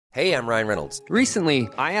Hey, I'm Ryan Reynolds. Recently,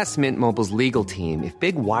 I asked Mint Mobile's legal team if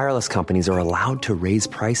big wireless companies are allowed to raise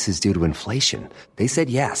prices due to inflation. They said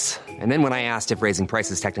yes. And then when I asked if raising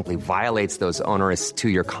prices technically violates those onerous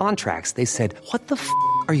two-year contracts, they said, "What the f***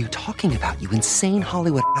 are you talking about, you insane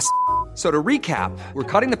Hollywood ass?" So to recap, we're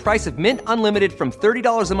cutting the price of Mint Unlimited from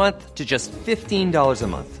 $30 a month to just $15 a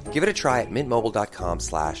month. Give it a try at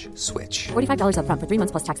mintmobile.com/switch. $45 up front for 3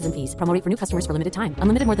 months plus taxes and fees. Promo rate for new customers for limited time.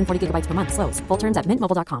 Unlimited more than 40 gigabytes per month. Slows full terms at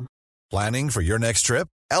mintmobile.com. Planning for your next trip?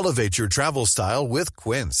 Elevate your travel style with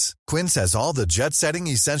Quince. Quince has all the jet-setting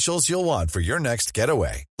essentials you'll want for your next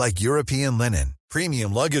getaway, like European linen,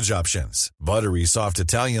 premium luggage options, buttery soft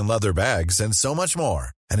Italian leather bags, and so much more.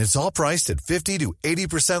 And it's all priced at 50 to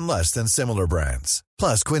 80% less than similar brands.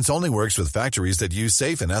 Plus, Quince only works with factories that use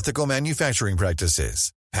safe and ethical manufacturing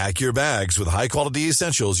practices. Pack your bags with high-quality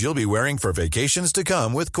essentials you'll be wearing for vacations to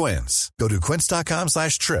come with Quince. Go to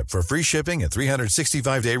quince.com/trip for free shipping and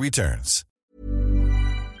 365-day returns.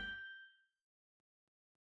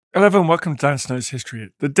 Hello and welcome to Dan Snow's History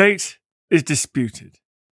Hit. The date is disputed.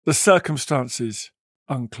 The circumstances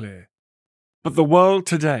unclear. But the world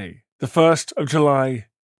today, the 1st of July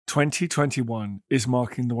 2021, is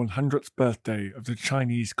marking the 100th birthday of the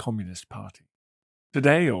Chinese Communist Party.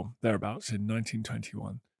 Today, or thereabouts in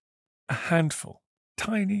 1921, a handful,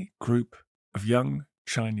 tiny group of young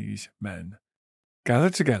Chinese men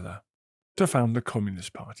gathered together to found the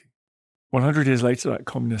Communist Party. 100 years later, that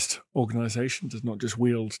communist organization does not just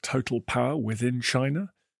wield total power within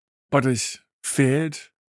China, but is feared,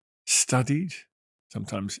 studied,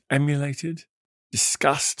 sometimes emulated,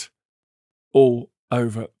 discussed all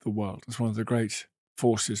over the world as one of the great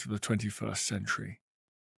forces of the 21st century.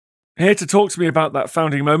 Here to talk to me about that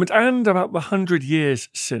founding moment and about the 100 years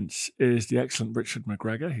since is the excellent Richard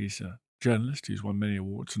McGregor. He's a journalist who's won many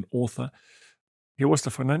awards, an author. He was the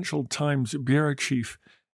Financial Times bureau chief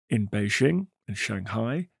in Beijing and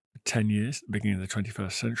Shanghai for 10 years at the beginning of the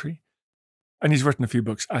 21st century. And he's written a few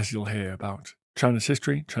books, as you'll hear, about China's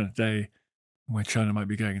history, China today, and where China might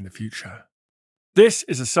be going in the future. This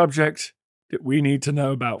is a subject that we need to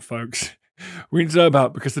know about, folks. We need to know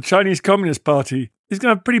about because the Chinese Communist Party is going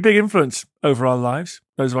to have a pretty big influence over our lives,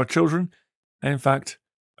 those of our children, and in fact,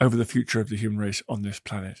 over the future of the human race on this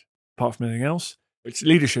planet. Apart from anything else, its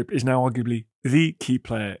leadership is now arguably the key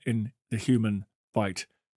player in the human fight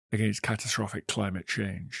against catastrophic climate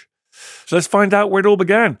change. So let's find out where it all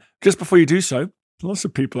began. Just before you do so, lots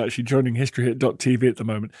of people actually joining historyhit.tv at the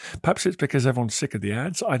moment. Perhaps it's because everyone's sick of the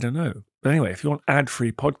ads, I don't know. But anyway, if you want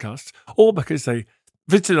ad-free podcasts, or because they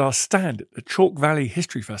visited our stand at the Chalk Valley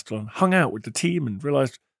History Festival and hung out with the team and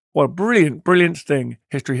realised what a brilliant, brilliant thing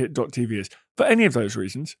historyhit.tv is. For any of those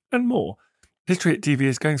reasons and more, History Hit TV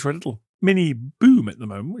is going through a little mini boom at the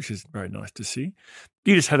moment, which is very nice to see.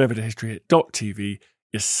 You just head over to historyhit.tv,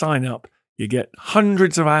 you sign up, you get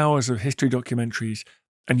hundreds of hours of history documentaries,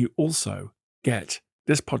 and you also get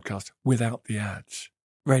this podcast without the ads.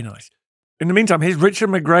 Very nice. In the meantime, here's Richard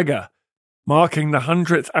McGregor, marking the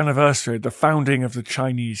 100th anniversary of the founding of the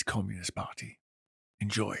Chinese Communist Party.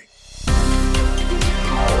 Enjoy.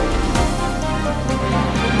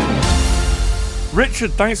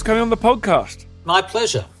 Richard, thanks for coming on the podcast. My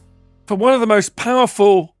pleasure. For one of the most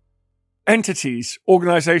powerful entities,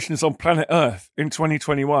 organizations on planet Earth in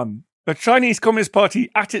 2021, the Chinese Communist Party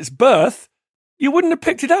at its birth, you wouldn't have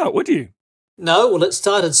picked it out, would you? No, well, it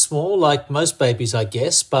started small, like most babies, I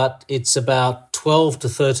guess, but it's about 12 to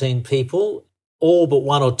 13 people, all but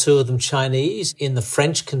one or two of them Chinese, in the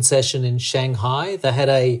French concession in Shanghai. They had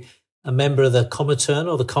a member of the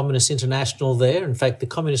Comintern, or the Communist International, there. In fact, the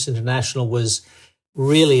Communist International was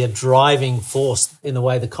really a driving force in the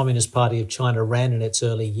way the Communist Party of China ran in its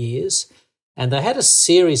early years. And they had a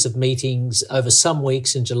series of meetings over some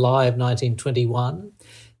weeks in July of 1921.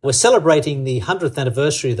 We're celebrating the 100th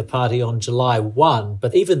anniversary of the party on July 1,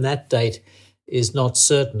 but even that date is not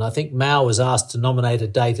certain. I think Mao was asked to nominate a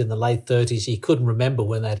date in the late 30s. He couldn't remember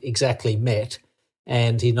when that exactly met,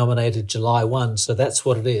 and he nominated July 1. So that's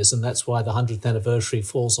what it is, and that's why the 100th anniversary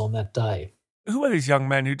falls on that day. Who are these young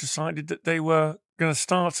men who decided that they were going to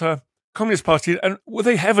start a Communist Party? And were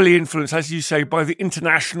they heavily influenced, as you say, by the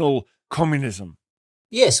international communism?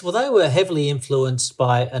 Yes, well, they were heavily influenced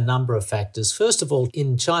by a number of factors. First of all,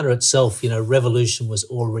 in China itself, revolution was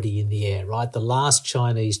already in the air, right? The last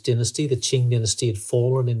Chinese dynasty, the Qing dynasty, had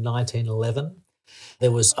fallen in 1911.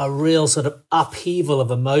 There was a real sort of upheaval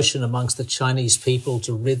of emotion amongst the Chinese people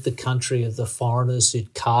to rid the country of the foreigners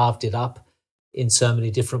who'd carved it up in so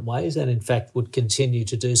many different ways, and in fact would continue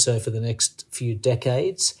to do so for the next few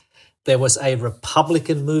decades. There was a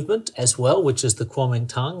Republican movement as well, which is the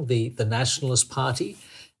Kuomintang, the Nationalist Party.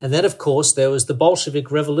 And then, of course, there was the Bolshevik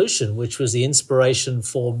Revolution, which was the inspiration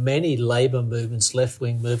for many labour movements,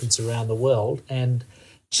 left-wing movements around the world. And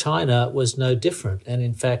China was no different. And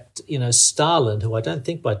in fact, Stalin, who I don't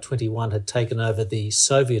think by 21 had taken over the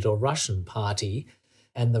Soviet or Russian party,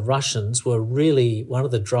 and the Russians were really one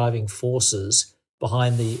of the driving forces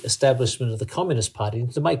behind the establishment of the Communist Party.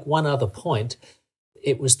 And to make one other point,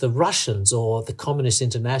 it was the Russians or the Communist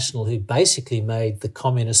International who basically made the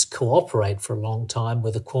communists cooperate for a long time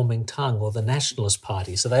with the Kuomintang or the Nationalist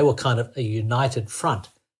Party. So they were kind of a united front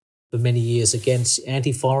for many years against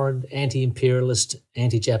anti-foreign, anti-imperialist,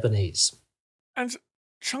 anti-Japanese. And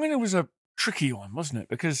China was a tricky one, wasn't it?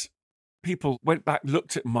 Because people went back,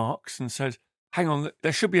 looked at Marx and said, hang on,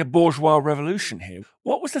 there should be a bourgeois revolution here.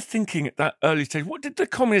 What was the thinking at that early stage? What did the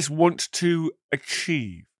communists want to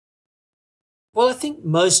achieve? Well, I think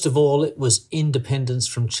most of all it was independence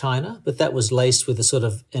from China, but that was laced with a sort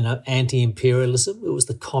of anti-imperialism. It was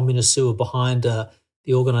the communists who were behind the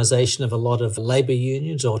organisation of a lot of labour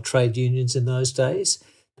unions or trade unions in those days.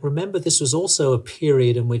 Remember, this was also a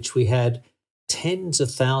period in which we had tens of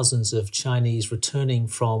thousands of Chinese returning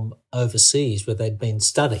from overseas where they'd been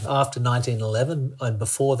studying. After 1911 and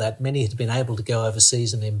before that, many had been able to go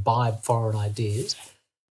overseas and imbibe foreign ideas.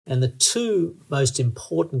 And the two most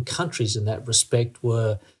important countries in that respect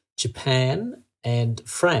were Japan and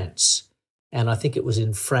France. And I think it was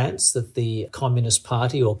in France that the Communist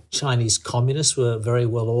Party or Chinese communists were very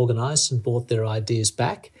well organised and brought their ideas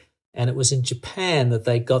back. And it was in Japan that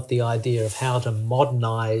they got the idea of how to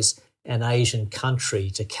modernise an Asian country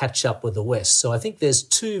to catch up with the West. So I think there's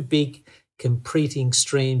two big competing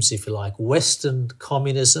streams, if you like, Western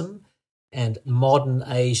communism and modern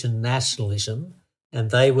Asian nationalism. And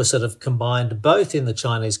they were sort of combined both in the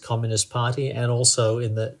Chinese Communist Party and also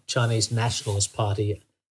in the Chinese Nationalist Party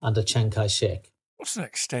under Chiang Kai-shek. What's the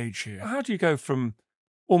next stage here? How do you go from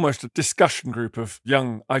almost a discussion group of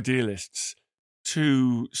young idealists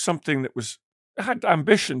to something that had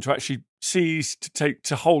ambition to actually seize,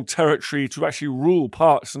 to hold territory, to actually rule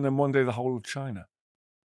parts, and then one day the whole of China?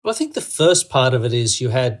 Well, I think the first part of it is you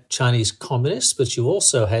had Chinese communists, but you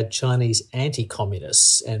also had Chinese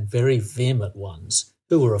anti-communists and very vehement ones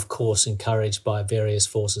who were, of course, encouraged by various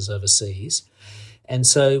forces overseas. And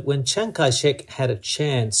so when Chiang Kai-shek had a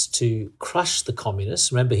chance to crush the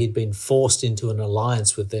communists, remember he'd been forced into an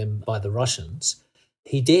alliance with them by the Russians,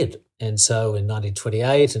 he did. And so in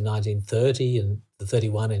 1928 and 1930 and the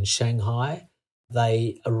 31 in Shanghai,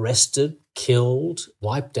 they arrested, killed,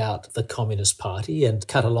 wiped out the Communist Party, and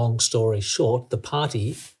cut a long story short, the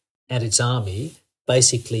party and its army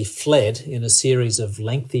basically fled in a series of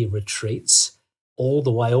lengthy retreats all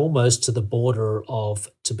the way almost to the border of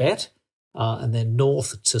Tibet and then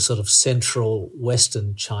north to sort of central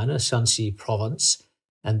western China, Shanxi province,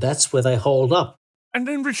 and that's where they holed up. And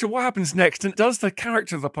then, Richard, what happens next? And does the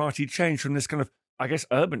character of the party change from this kind of, I guess,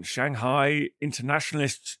 urban Shanghai,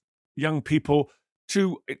 internationalist young people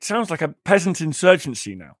to, it sounds like a peasant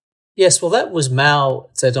insurgency now? Yes, well, that was Mao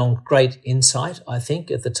Zedong's great insight, I think,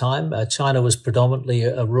 at the time. China was predominantly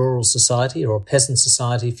a rural society or a peasant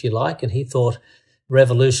society, if you like, and he thought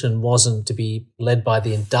revolution wasn't to be led by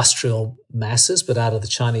the industrial masses, but out of the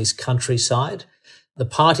Chinese countryside. The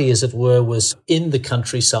party, as it were, was in the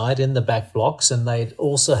countryside, in the back blocks, and they'd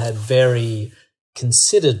also had very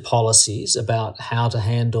considered policies about how to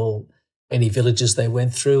handle any villages they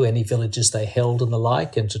went through, any villages they held and the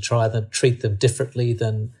like, and to try to treat them differently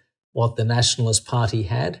than what the Nationalist Party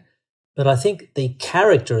had. But I think the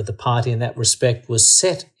character of the party in that respect was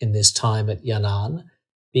set in this time at Yan'an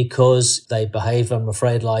because they behave, I'm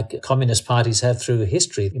afraid, like communist parties have through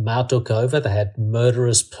history. Mao took over, they had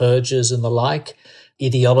murderous purges and the like.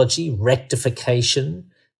 Ideology, rectification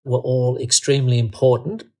were all extremely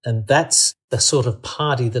important. And that's the sort of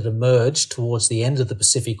party that emerged towards the end of the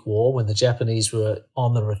Pacific War when the Japanese were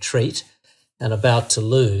on the retreat and about to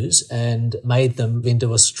lose, and made them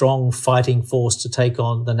into a strong fighting force to take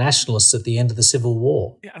on the nationalists at the end of the Civil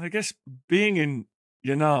War. Yeah, and I guess being in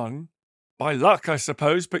Yan'an, by luck, I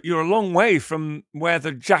suppose, but you're a long way from where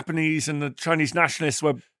the Japanese and the Chinese nationalists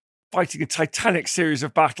were fighting a titanic series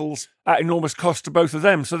of battles at enormous cost to both of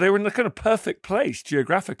them. So they were in the kind of perfect place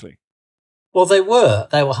geographically. Well, they were.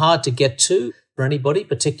 They were hard to get to for anybody,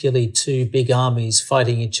 particularly two big armies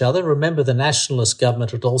fighting each other. Remember, the nationalist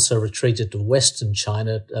government had also retreated to western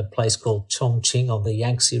China, a place called Chongqing on the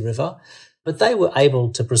Yangtze River. But they were able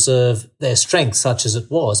to preserve their strength, such as it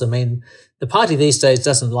was. I mean, The party these days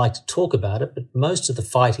doesn't like to talk about it, but most of the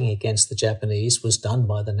fighting against the Japanese was done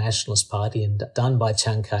by the Nationalist Party and done by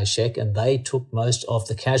Chiang Kai-shek, and they took most of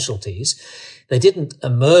the casualties. They didn't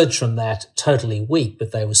emerge from that totally weak,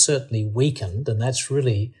 but they were certainly weakened, and that's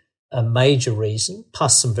really a major reason,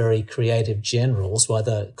 plus some very creative generals, why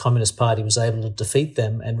the Communist Party was able to defeat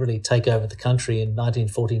them and really take over the country in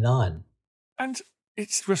 1949. And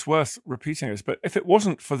it's just worth repeating this, but if it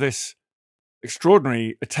wasn't for this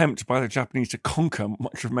extraordinary attempt by the Japanese to conquer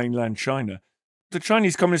much of mainland China, the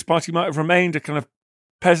Chinese Communist Party might have remained a kind of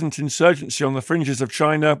peasant insurgency on the fringes of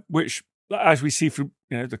China, which, as we see through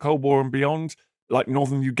the Cold War and beyond, like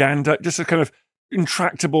northern Uganda, just a kind of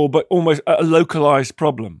intractable but almost a localized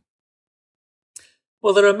problem.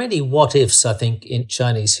 Well, there are many what-ifs, I think, in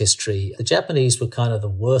Chinese history. The Japanese were kind of the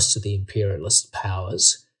worst of the imperialist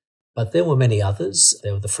powers, but there were many others.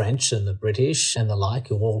 There were the French and the British and the like,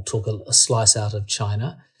 who all took a slice out of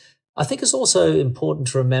China. I think it's also important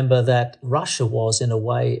to remember that Russia was in a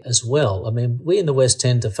way as well. I mean, we in the West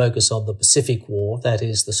tend to focus on the Pacific War, that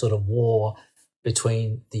is the sort of war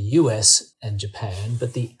between the US and Japan,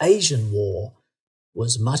 but the Asian War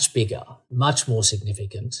was much bigger, much more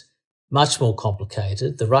significant, much more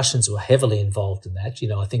complicated. The Russians were heavily involved in that.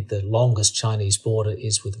 I think the longest Chinese border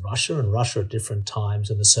is with Russia, and Russia at different times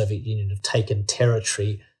and the Soviet Union have taken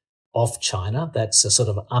territory off China. That's a sort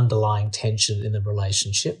of underlying tension in the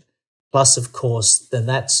relationship. Plus, of course, then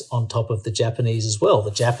that's on top of the Japanese as well.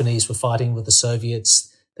 The Japanese were fighting with the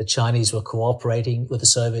Soviets. The Chinese were cooperating with the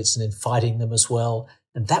Soviets and then fighting them as well.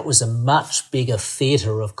 And that was a much bigger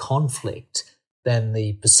theatre of conflict than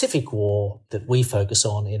the Pacific War that we focus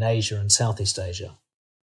on in Asia and Southeast Asia.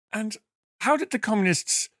 And how did the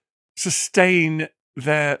communists sustain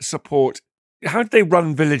their support? How did they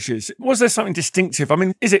run villages? Was there something distinctive? I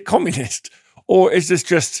mean, is it communist, or is this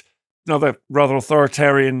just another rather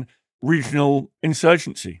authoritarian regional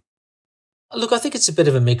insurgency? Look, I think it's a bit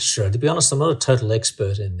of a mixture. To be honest, I'm not a total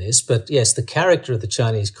expert in this, but yes, the character of the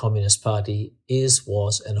Chinese Communist Party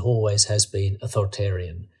was, and always has been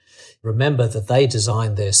authoritarian. Remember that they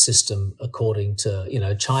designed their system according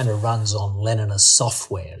to, China runs on Leninist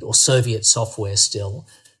software or Soviet software still.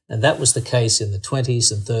 And that was the case in the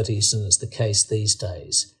 20s and 30s, and it's the case these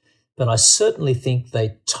days. But I certainly think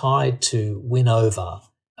they tried to win over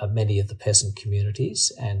many of the peasant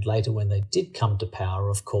communities. And later when they did come to power,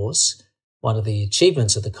 of course, one of the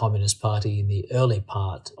achievements of the Communist Party in the early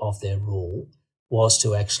part of their rule was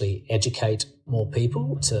to actually educate more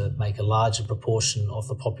people, to make a larger proportion of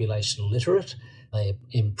the population literate. They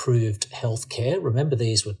improved healthcare. Remember,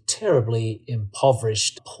 these were terribly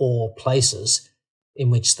impoverished, poor places in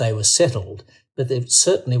which they were settled, but there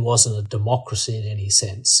certainly wasn't a democracy in any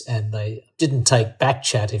sense, and they didn't take back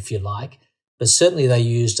chat, if you like, but certainly they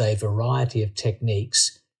used a variety of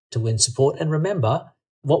techniques to win support. And remember,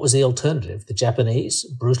 what was the alternative? The Japanese,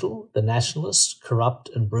 brutal, the nationalists, corrupt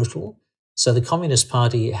and brutal. So the Communist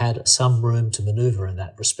Party had some room to manoeuvre in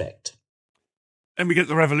that respect. And we get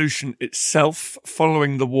the revolution itself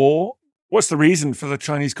following the war. What's the reason for the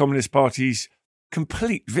Chinese Communist Party's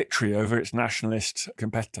complete victory over its nationalist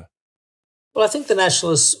competitor? Well, I think the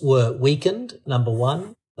nationalists were weakened, number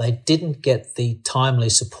one. They didn't get the timely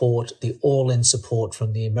support, the all-in support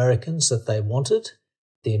from the Americans that they wanted.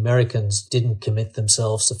 The Americans didn't commit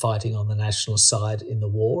themselves to fighting on the nationalist side in the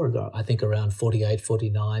war. I think around 48,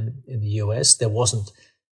 49 in the US, there wasn't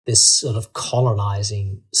this sort of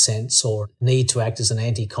colonizing sense or need to act as an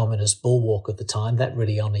anti-communist bulwark at the time. That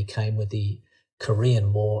really only came with the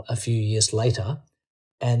Korean War a few years later.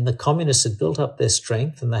 And the communists had built up their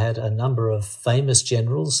strength, and they had a number of famous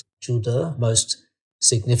generals, Zhu De most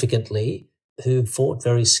significantly, who fought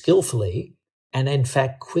very skillfully and in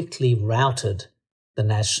fact quickly routed the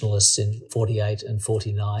nationalists in 48 and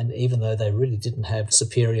 49, even though they really didn't have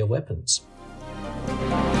superior weapons.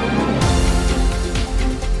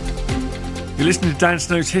 You're listening to Dan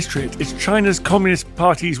Snow's History. It's China's Communist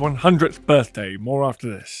Party's 100th birthday. More after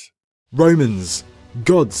this. Romans,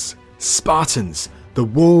 gods, Spartans, the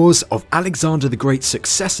wars of Alexander the Great's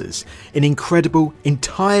successors in incredible,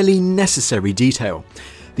 entirely necessary detail.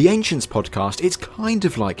 The Ancients podcast, it's kind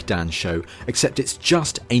of like Dan's show, except it's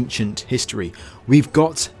just ancient history. We've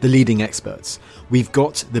got the leading experts. We've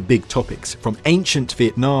got the big topics, from ancient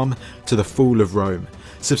Vietnam to the fall of Rome.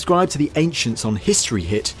 Subscribe to the Ancients on History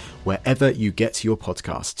Hit wherever you get your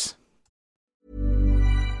podcasts.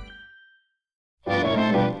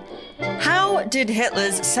 How did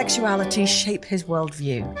Hitler's sexuality shape his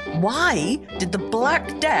worldview? Why did the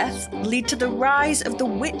Black Death lead to the rise of the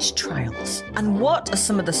witch trials? And what are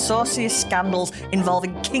some of the sauciest scandals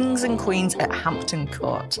involving kings and queens at Hampton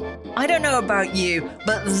Court? I don't know about you,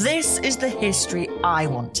 but this is the history I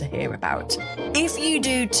want to hear about. If you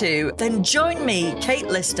do too, then join me, Kate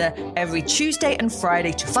Lister, every Tuesday and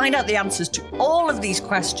Friday to find out the answers to all of these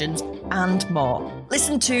questions and more.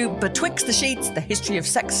 Listen to Betwixt the Sheets, the history of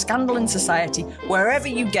sex, scandal and society, wherever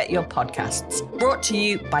you get your podcasts. Brought to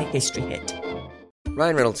you by History Hit.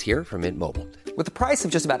 Ryan Reynolds here from Mint Mobile. With the price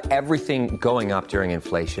of just about everything going up during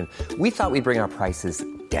inflation, we thought we'd bring our prices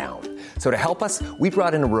down. So to help us, we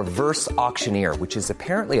brought in a reverse auctioneer, which is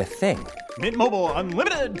apparently a thing. Mint Mobile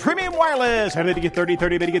Unlimited Premium Wireless. How to get 30,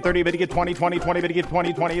 30, bit to get 30, bit to get 20, 20, 20, bit to get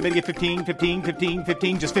 20, 20, bit to get 15, 15, 15,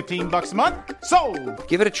 15, just $15 a month? Sold!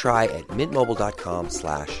 Give it a try at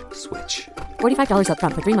mintmobile.com/switch. $45 up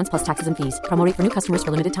front for 3 months plus taxes and fees. Promo rate for new customers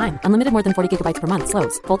for limited time. Unlimited more than 40 gigabytes per month.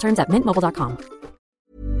 Slows full terms at mintmobile.com.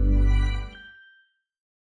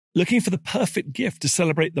 Looking for the perfect gift to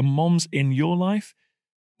celebrate the moms in your life?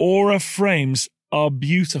 Aura frames are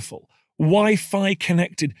beautiful, Wi-Fi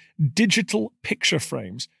connected digital picture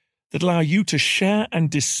frames that allow you to share and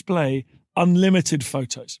display unlimited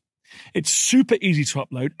photos. It's super easy to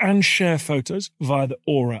upload and share photos via the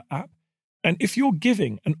Aura app. And if you're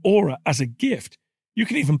giving an Aura as a gift, you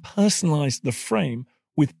can even personalize the frame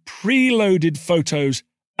with preloaded photos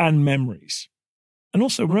and memories. And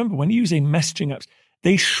also remember, when using messaging apps,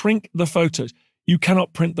 they shrink the photos. You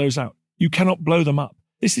cannot print those out. You cannot blow them up.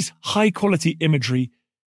 This is high quality imagery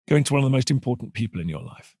going to one of the most important people in your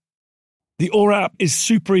life. The Aura app is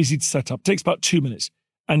super easy to set up, takes about 2 minutes,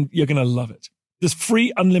 and you're going to love it. There's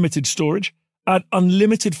free unlimited storage, add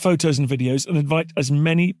unlimited photos and videos, and invite as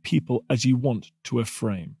many people as you want to a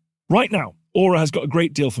frame. Right now, Aura has got a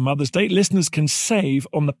great deal for Mother's Day. Listeners can save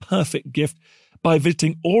on the perfect gift by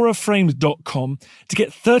visiting auraframes.com to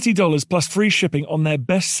get $30 plus free shipping on their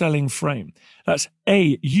best-selling frame. That's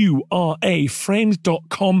AURA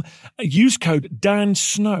frames.com. Use code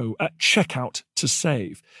DANSNOW at checkout to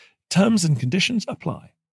save. Terms and conditions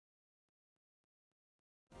apply.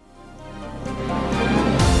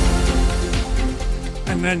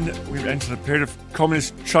 And then we've entered a period of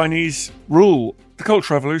communist Chinese rule. The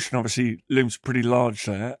Cultural Revolution obviously looms pretty large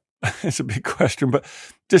there. It's a big question, but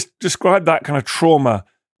just describe that kind of trauma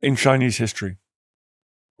in Chinese history.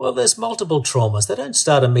 Well, there's multiple traumas. They don't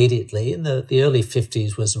start immediately. In the early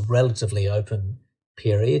 50s was a relatively open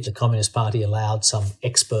period. The Communist Party allowed some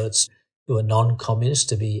experts who were non-communist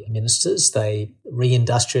to be ministers. They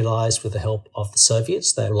reindustrialized with the help of the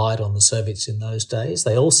Soviets. They relied on the Soviets in those days.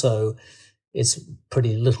 They also, it's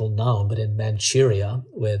pretty little known, but in Manchuria,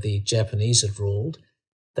 where the Japanese had ruled,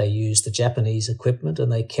 they used the Japanese equipment and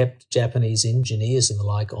they kept Japanese engineers and the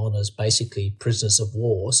like on as basically prisoners of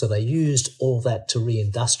war. So they used all that to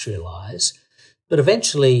reindustrialize. But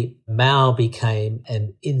eventually Mao became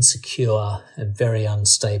an insecure and very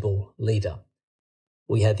unstable leader.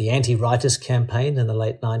 We had the anti-rightist campaign in the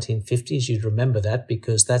late 1950s. You'd remember that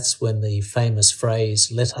because that's when the famous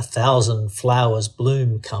phrase, "let 1,000 flowers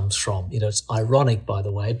bloom" comes from. You know, it's ironic, by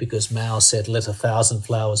the way, because Mao said, "let 1,000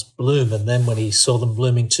 flowers bloom." And then when he saw them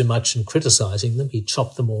blooming too much and criticizing them, he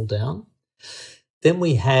chopped them all down. Then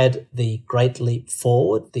we had the Great Leap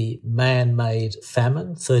Forward, the man-made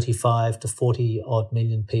famine, 35 to 40 odd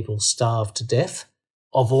million people starved to death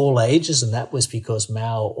of all ages. And that was because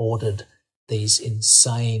Mao ordered these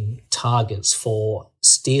insane targets for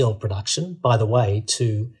steel production, by the way,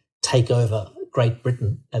 to take over Great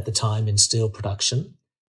Britain at the time in steel production.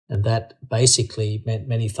 And that basically meant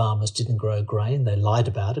many farmers didn't grow grain. They lied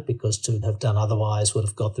about it because to have done otherwise would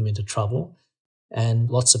have got them into trouble. And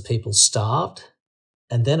lots of people starved.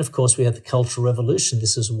 And then, of course, we had the Cultural Revolution.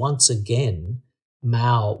 This is once again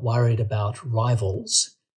Mao worried about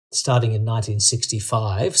rivals. Starting in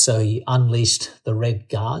 1965, so he unleashed the Red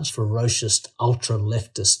Guards, ferocious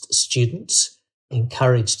ultra-leftist students,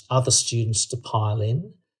 encouraged other students to pile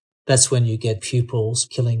in. That's when you get pupils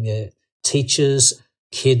killing their teachers,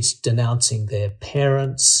 kids denouncing their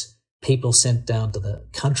parents, people sent down to the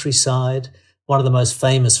countryside. One of the most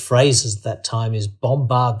famous phrases at that time is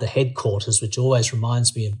 "bombard the headquarters," which always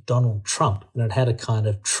reminds me of Donald Trump, and it had a kind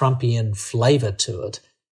of Trumpian flavour to it,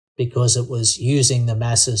 because it was using the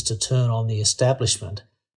masses to turn on the establishment.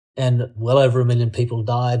 And well over 1 million people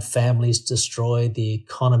died, families destroyed, the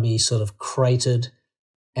economy sort of cratered.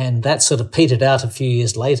 And that sort of petered out a few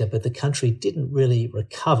years later, but the country didn't really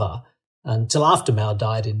recover until after Mao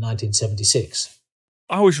died in 1976.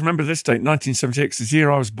 I always remember this date, 1976, this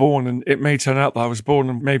year I was born, and it may turn out that I was born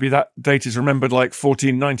and maybe that date is remembered like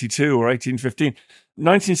 1492 or 1815.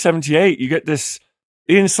 1978, you get this,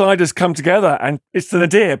 the insiders come together, and it's the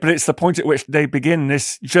nadir, but it's the point at which they begin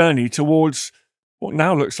this journey towards what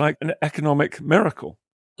now looks like an economic miracle.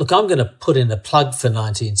 Look, I'm going to put in a plug for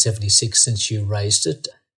 1976 since you raised it.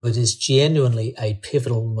 It is genuinely a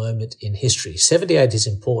pivotal moment in history. 78 is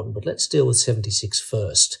important, but let's deal with 76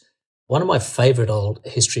 first. One of my favourite old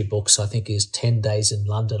history books, I think, is 10 Days in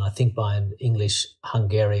London, I think by an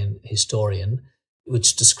English-Hungarian historian,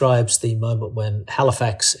 which describes the moment when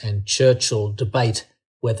Halifax and Churchill debate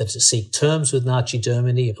whether to seek terms with Nazi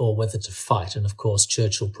Germany or whether to fight. And of course,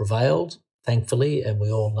 Churchill prevailed, thankfully, and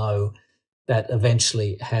we all know that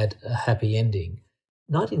eventually had a happy ending.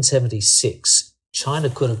 1976, China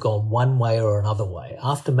could have gone one way or another way.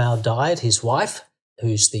 After Mao died, his wife,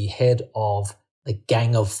 who's the head of the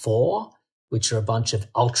Gang of Four, which are a bunch of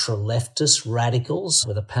ultra-leftist radicals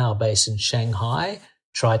with a power base in Shanghai,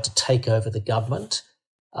 tried to take over the government.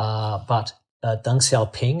 But Deng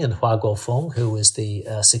Xiaoping and Hua Guofeng, who was the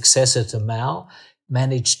successor to Mao,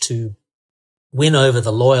 managed to win over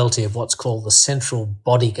the loyalty of what's called the Central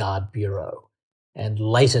Bodyguard Bureau. And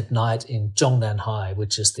late at night in Zhongnanhai,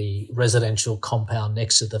 which is the residential compound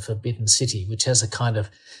next to the Forbidden City, which has a kind of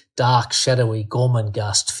dark, shadowy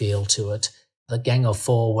Gormenghast feel to it, the Gang of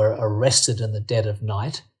Four were arrested in the dead of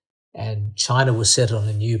night, and China was set on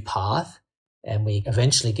a new path. And we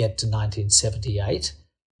eventually get to 1978,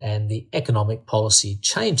 and the economic policy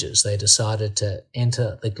changes. They decided to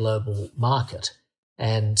enter the global market.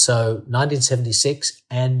 And so 1976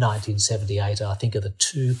 and 1978, I think, are the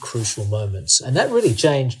two crucial moments. And that really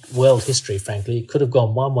changed world history, frankly. It could have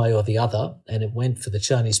gone one way or the other, and it went for the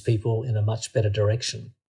Chinese people in a much better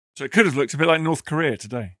direction. So it could have looked a bit like North Korea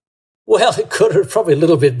today. Well, it could have, probably a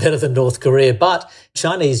little bit better than North Korea, but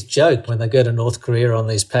Chinese joke when they go to North Korea on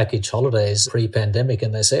these package holidays pre-pandemic,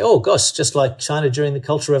 and they say, oh gosh, just like China during the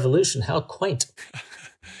Cultural Revolution, how quaint.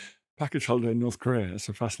 Package holiday in North Korea, that's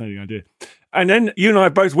a fascinating idea. And then you and I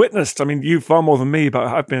both witnessed, I mean, you far more than me, but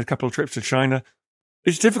I've been a couple of trips to China.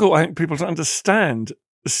 It's difficult, I think, people to understand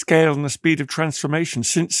the scale and the speed of transformation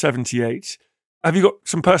since 78. Have you got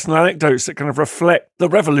some personal anecdotes that kind of reflect the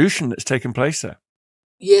revolution that's taken place there?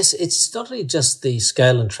 Yes, it's not only just the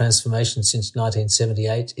scale and transformation since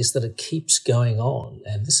 1978, it's that it keeps going on.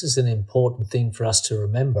 And this is an important thing for us to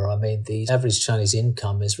remember. I mean, the average Chinese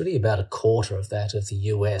income is really about a quarter of that of the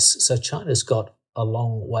US. So China's got a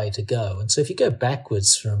long way to go. And so if you go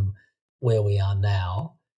backwards from where we are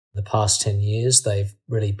now, the past 10 years, they've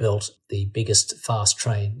really built the biggest fast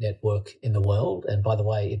train network in the world. And by the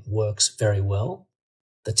way, it works very well.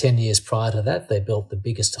 The 10 years prior to that, they built the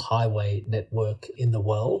biggest highway network in the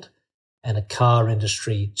world and a car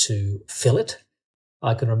industry to fill it.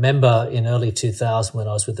 I can remember in early 2000 when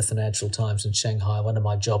I was with the Financial Times in Shanghai, one of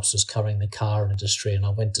my jobs was covering the car industry, and I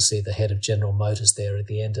went to see the head of General Motors there at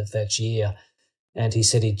the end of that year. And he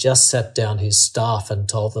said he just sat down his staff and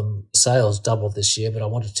told them sales doubled this year, but I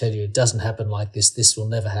want to tell you it doesn't happen like this. This will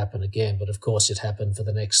never happen again. But of course it happened for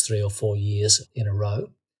the next 3 or 4 years in a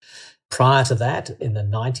row. Prior to that, in the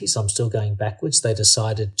 90s, I'm still going backwards, they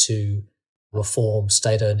decided to reform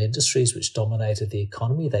state-owned industries, which dominated the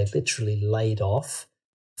economy. They literally laid off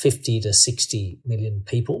 50 to 60 million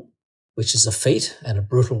people, which is a feat and a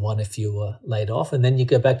brutal one if you were laid off. And then you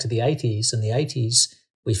go back to the 80s, and the 80s,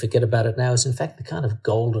 we forget about it now, is in fact the kind of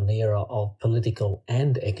golden era of political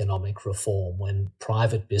and economic reform when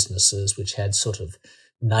private businesses, which had sort of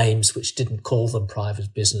names which didn't call them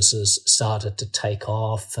private businesses, started to take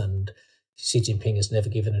off. And Xi Jinping has never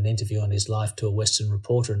given an interview in his life to a Western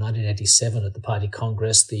reporter. In 1987 at the Party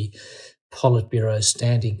Congress, the Politburo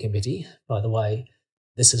Standing Committee, by the way,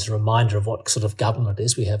 this is a reminder of what sort of government it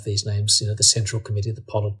is. We have these names, the Central Committee, the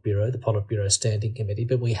Politburo Standing Committee.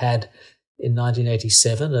 But we had, in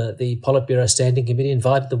 1987, the Politburo Standing Committee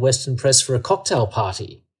invited the Western press for a cocktail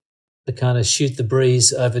party to kind of shoot the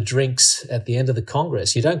breeze over drinks at the end of the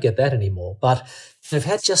Congress. You don't get that anymore. But they've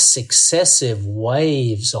had just successive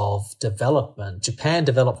waves of development. Japan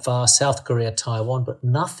developed fast, South Korea, Taiwan, but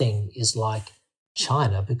nothing is like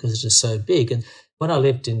China because it is so big. And when I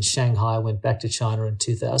lived in Shanghai, I went back to China in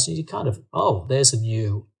 2000, you kind of, there's a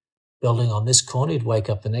new building on this corner. You'd wake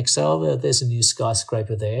up the next day, there's a new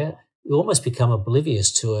skyscraper there. You almost become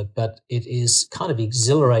oblivious to it, but it is kind of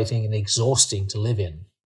exhilarating and exhausting to live in.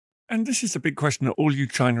 And this is the big question that all you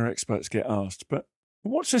China experts get asked, but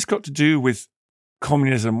what's this got to do with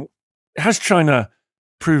communism? Has China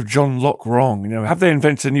proved John Locke wrong? Have they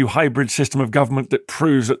invented a new hybrid system of government that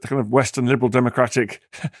proves that the kind of Western liberal democratic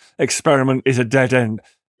experiment is a dead end?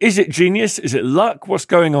 Is it genius? Is it luck? What's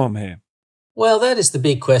going on here? Well, that is the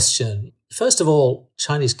big question. First of all,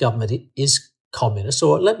 Chinese government is communist,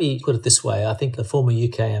 or let me put it this way. I think the former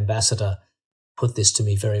UK ambassador put this to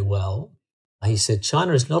me very well. He said,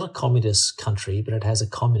 China is not a communist country, but it has a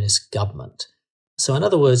communist government. So in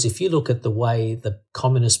other words, if you look at the way the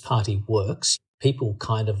Communist Party works, people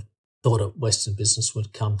kind of thought a Western business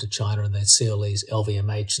would come to China and they'd see all these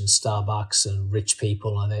LVMH and Starbucks and rich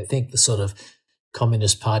people, and they think the sort of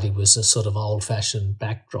Communist Party was a sort of old-fashioned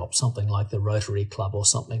backdrop, something like the Rotary Club or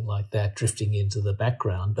something like that, drifting into the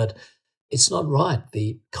background. But it's not right.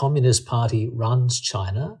 The Communist Party runs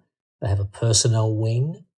China. They have a personnel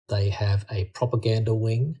wing. They have a propaganda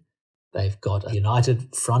wing. They've got a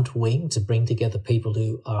united front wing to bring together people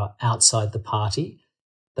who are outside the party.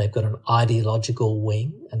 They've got an ideological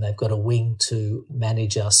wing, and they've got a wing to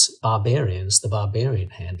manage us barbarians, the barbarian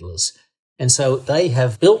handlers. And so they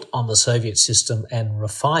have built on the Soviet system and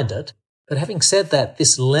refined it. But having said that,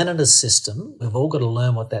 this Leninist system, we've all got to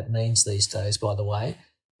learn what that means these days, by the way,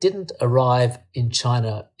 didn't arrive in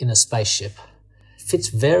China in a spaceship. It fits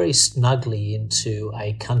very snugly into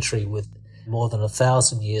a country with more than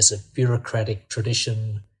 1,000 years of bureaucratic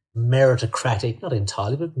tradition, meritocratic, not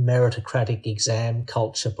entirely, but meritocratic exam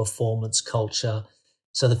culture, performance culture.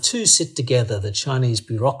 So the two sit together, the Chinese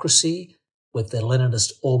bureaucracy with the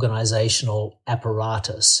Leninist organizational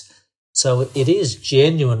apparatus. So it is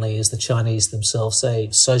genuinely, as the Chinese themselves say,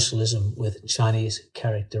 socialism with Chinese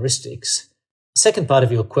characteristics. The second part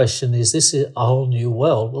of your question is this a whole new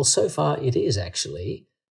world? Well, so far it is actually,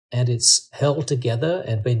 and it's held together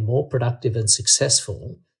and been more productive and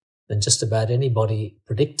successful than just about anybody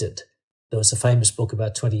predicted. There was a famous book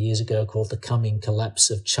about 20 years ago called The Coming Collapse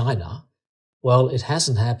of China. Well, it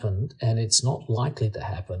hasn't happened, and it's not likely to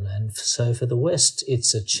happen. And so for the West,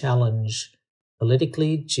 it's a challenge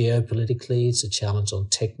politically, geopolitically, it's a challenge on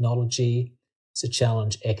technology, it's a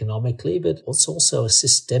challenge economically, but it's also a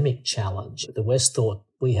systemic challenge. The West thought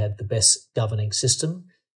we had the best governing system.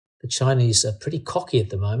 The Chinese are pretty cocky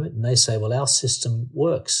at the moment, and they say, well, our system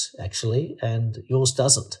works, actually, and yours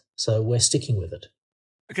doesn't. So we're sticking with it.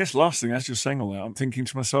 I guess last thing, as you're saying all that, I'm thinking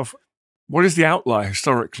to myself, what is the outlier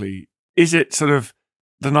historically? Is it sort of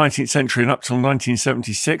the 19th century and up till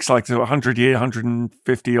 1976, like the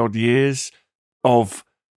 150-odd years of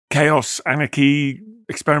chaos, anarchy,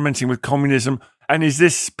 experimenting with communism? And is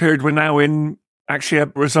this period we're now in actually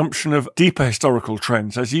a resumption of deeper historical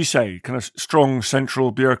trends, as you say, kind of strong,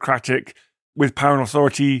 central, bureaucratic, with power and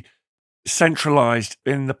authority centralized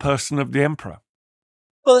in the person of the emperor?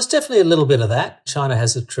 Well, there's definitely a little bit of that. China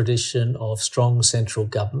has a tradition of strong central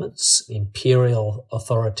governments, imperial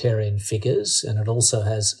authoritarian figures, and it also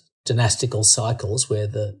has dynastical cycles where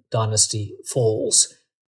the dynasty falls.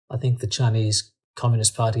 I think the Chinese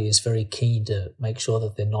Communist Party is very keen to make sure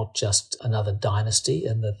that they're not just another dynasty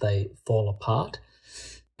and that they fall apart.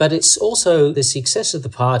 But it's also the success of the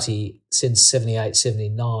party since 78,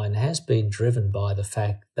 79 has been driven by the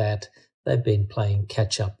fact that they've been playing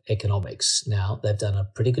catch-up economics. Now, they've done a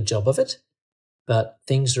pretty good job of it, but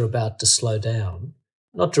things are about to slow down.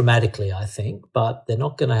 Not dramatically, I think, but they're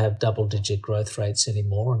not going to have double-digit growth rates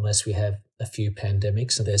anymore unless we have a few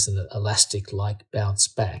pandemics and there's an elastic-like bounce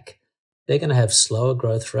back. They're going to have slower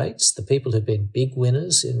growth rates. The people who've been big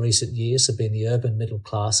winners in recent years have been the urban middle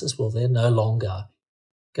classes. Well, they're no longer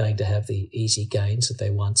going to have the easy gains that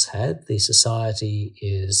they once had. The society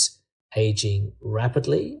is aging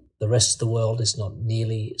rapidly. The rest of the world is not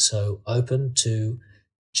nearly so open to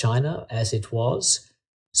China as it was.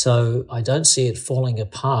 So I don't see it falling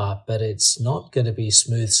apart, but it's not going to be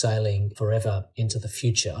smooth sailing forever into the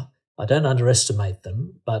future. I don't underestimate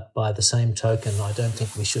them, but by the same token, I don't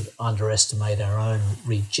think we should underestimate our own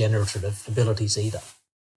regenerative abilities either.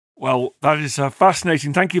 Well, that is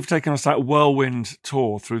fascinating. Thank you for taking us that whirlwind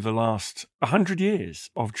tour through the last 100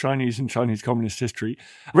 years of Chinese and Chinese communist history.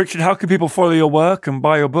 Richard, how can people follow your work and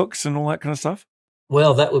buy your books and all that kind of stuff?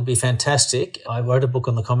 Well, that would be fantastic. I wrote a book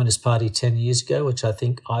on the Communist Party 10 years ago, which I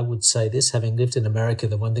think I would say this, having lived in America,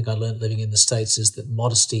 the one thing I learned living in the States is that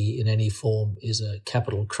modesty in any form is a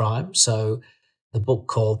capital crime. So the book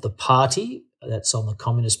called The Party, that's on the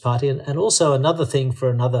Communist Party. And also another thing for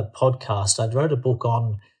another podcast, I wrote a book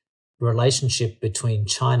on relationship between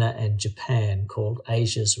China and Japan called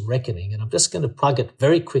Asia's Reckoning. And I'm just going to plug it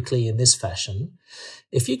very quickly in this fashion.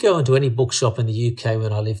 If you go into any bookshop in the UK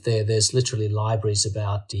when I lived there, there's literally libraries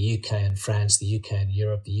about the UK and France, the UK and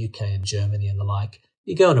Europe, the UK and Germany and the like.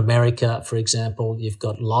 You go in America, for example, you've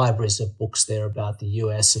got libraries of books there about the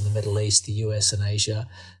US and the Middle East, the US and Asia.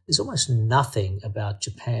 There's almost nothing about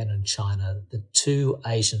Japan and China, the two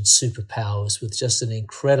Asian superpowers with just an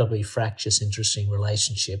incredibly fractious, interesting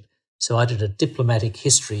relationship. So I did a diplomatic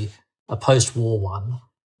history, a post-war one,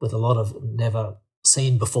 with a lot of never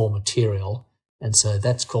seen before material. And so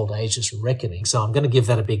that's called Asia's Reckoning. So I'm going to give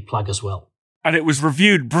that a big plug as well. And it was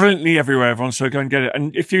reviewed brilliantly everywhere, everyone, so go and get it.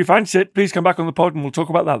 And if you fancy it, please come back on the pod and we'll talk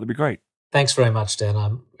about that. That'd be great. Thanks very much, Dan.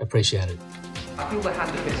 I appreciate it. I feel the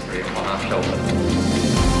hand of history upon our shoulders.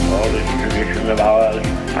 All this tradition of ours,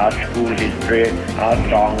 our school history, our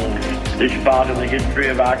songs, this part of the history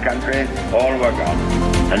of our country, all were gone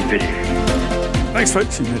and finished. Thanks,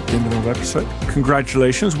 folks. You've been at the end of another episode.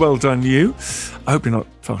 Congratulations. Well done, you. I hope you're not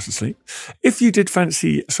fast asleep. If you did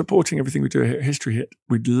fancy supporting everything we do here at History Hit,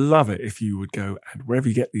 we'd love it if you would go and wherever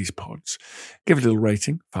you get these pods, give it a little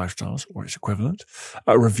rating, 5 stars or its equivalent.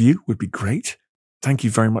 A review would be great. Thank you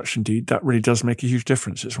very much indeed. That really does make a huge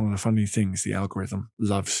difference. It's one of the funny things the algorithm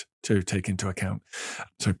loves to take into account.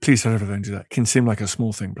 So please head over there and do that. It can seem like a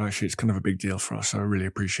small thing, but actually it's kind of a big deal for us. So I really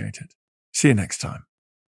appreciate it. See you next time.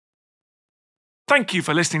 Thank you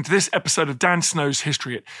for listening to this episode of Dan Snow's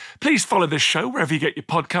History Hit. Please follow this show wherever you get your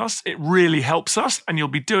podcasts. It really helps us and you'll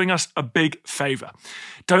be doing us a big favour.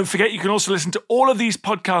 Don't forget you can also listen to all of these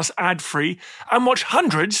podcasts ad-free and watch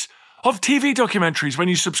hundreds of TV documentaries when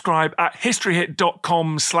you subscribe at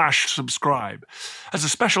historyhit.com/subscribe. As a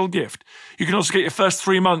special gift, you can also get your first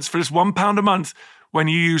 3 months for just £1 a month when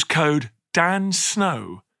you use code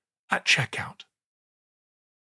DANSNOW at checkout.